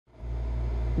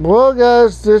Well,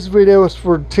 guys, this video is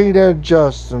for Tina and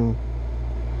Justin.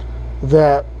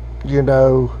 That, you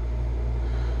know,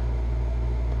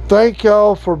 thank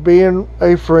y'all for being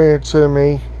a friend to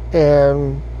me.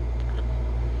 And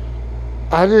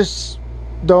I just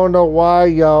don't know why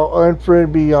y'all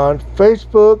unfriend me on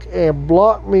Facebook and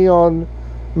block me on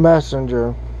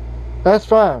Messenger. That's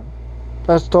fine.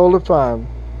 That's totally fine.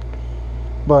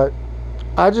 But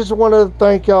I just want to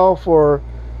thank y'all for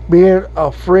being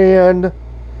a friend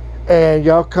and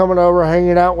y'all coming over,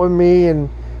 hanging out with me, and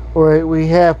we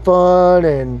have fun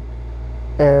and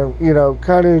you know,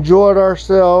 kind of enjoyed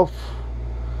ourselves.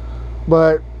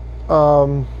 But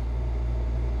that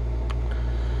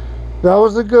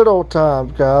was a good old time,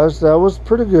 guys. That was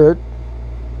pretty good.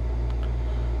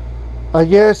 I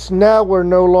guess now we're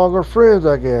no longer friends,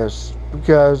 I guess,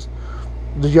 because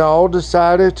y'all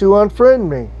decided to unfriend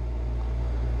me.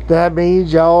 That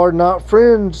means y'all are not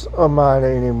friends of mine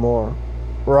anymore,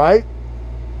 right?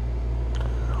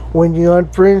 When you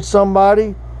unfriend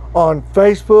somebody on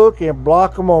Facebook and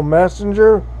block them on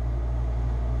Messenger,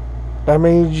 that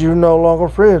means you're no longer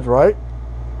friends, right?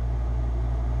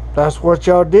 That's what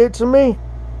y'all did to me.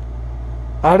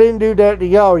 I didn't do that to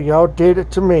y'all. Y'all did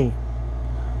it to me.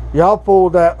 Y'all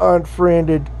pulled that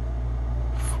unfriended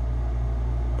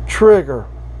trigger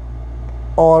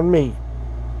on me.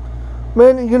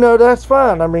 Man, you know, that's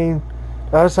fine. I mean,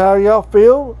 that's how y'all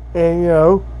feel. And, you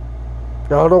know,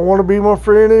 y'all don't want to be my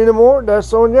friend anymore.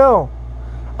 That's on y'all.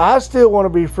 I still want to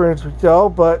be friends with y'all,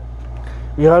 but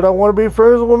y'all don't want to be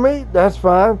friends with me. That's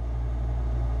fine.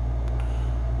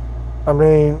 I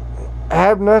mean, I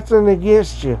have nothing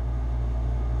against you.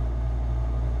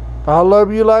 I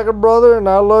love you like a brother, and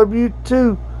I love you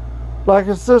too like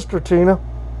a sister, Tina.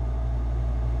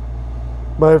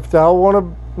 But if y'all want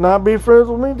to not be friends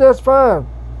with me, that's fine.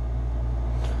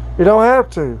 You don't have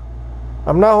to.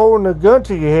 I'm not holding a gun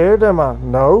to your head, am I?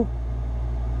 No.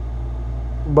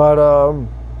 But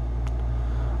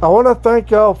I want to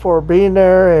thank y'all for being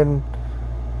there and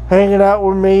hanging out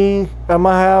with me at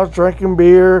my house, drinking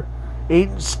beer,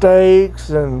 eating steaks,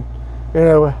 and, you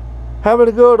know, having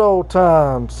a good old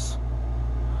times.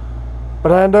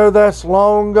 But I know that's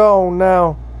long gone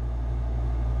now.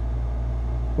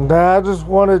 Now I just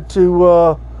wanted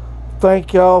to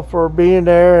thank y'all for being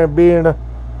there and being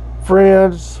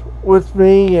friends with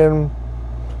me, and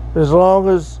as long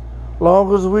as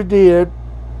we did.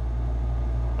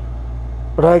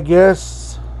 But I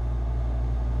guess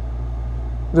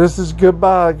this is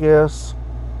goodbye, I guess.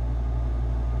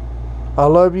 I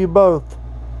love you both.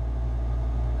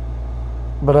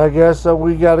 But I guess that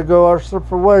we got to go our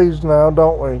separate ways now,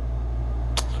 don't we?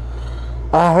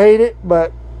 I hate it,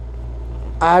 but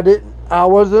I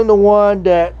wasn't the one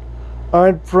that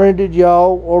unfriended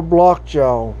y'all or blocked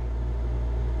y'all.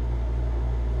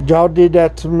 Y'all did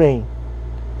that to me.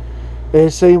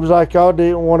 It seems like y'all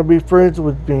didn't want to be friends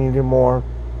with me anymore.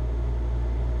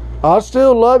 I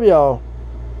still love y'all.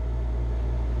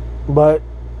 But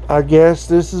I guess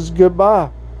this is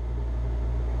goodbye.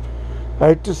 I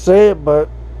hate to say it, but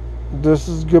this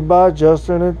is goodbye,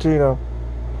 Justin and Tina.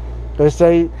 They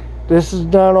say this is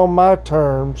not on my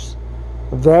terms.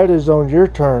 That is on your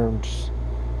terms,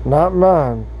 not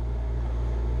mine.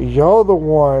 Y'all the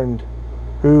one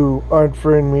who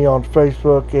unfriend me on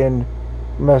Facebook and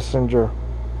Messenger.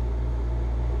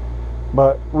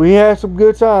 But we had some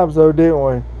good times though, didn't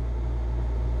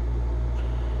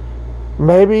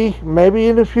we? Maybe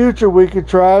in the future we could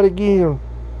try it again.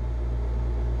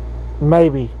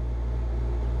 Maybe.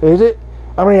 Is it?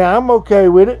 I mean, I'm okay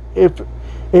with it. If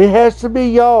it has to be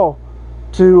y'all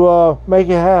to make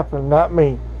it happen, not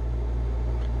me.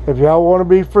 If y'all want to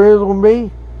be friends with me,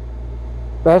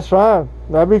 that's fine.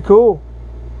 That'd be cool.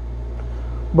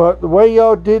 But the way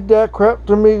y'all did that crap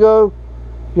to me, though,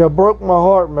 y'all broke my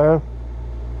heart, man.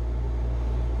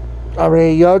 I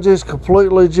mean, y'all just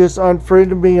completely just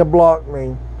unfriended me and blocked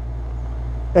me.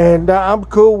 And I'm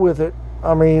cool with it.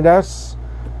 I mean, that's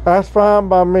fine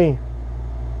by me.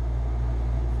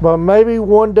 But maybe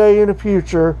one day in the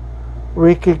future,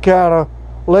 we could kind of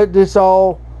let this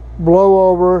all blow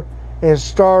over and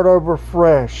start over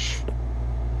fresh.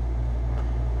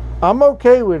 I'm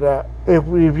okay with that. If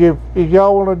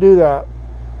y'all want to do that,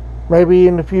 maybe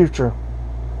in the future.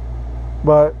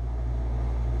 But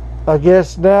I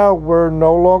guess now we're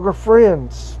no longer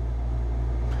friends.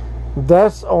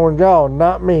 That's on y'all,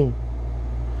 not me.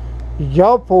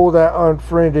 Y'all pull that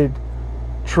unfriended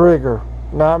trigger,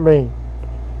 not me.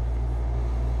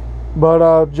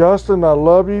 But Justin, I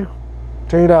love you.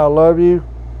 Tina, I love you.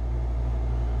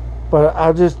 But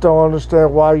I just don't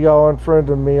understand why y'all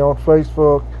unfriended me on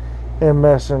Facebook and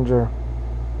Messenger.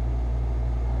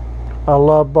 I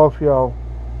love both y'all.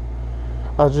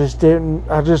 I just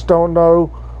don't know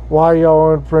why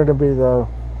y'all unfriended me though.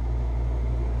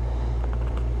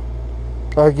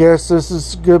 I guess this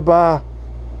is goodbye.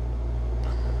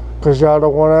 Cause y'all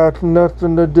don't want to have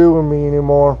nothing to do with me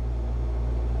anymore.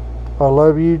 I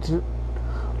love you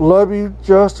love you,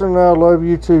 Justin, and I love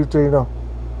you too, Tina.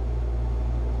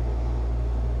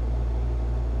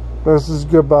 This is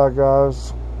goodbye,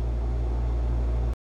 guys.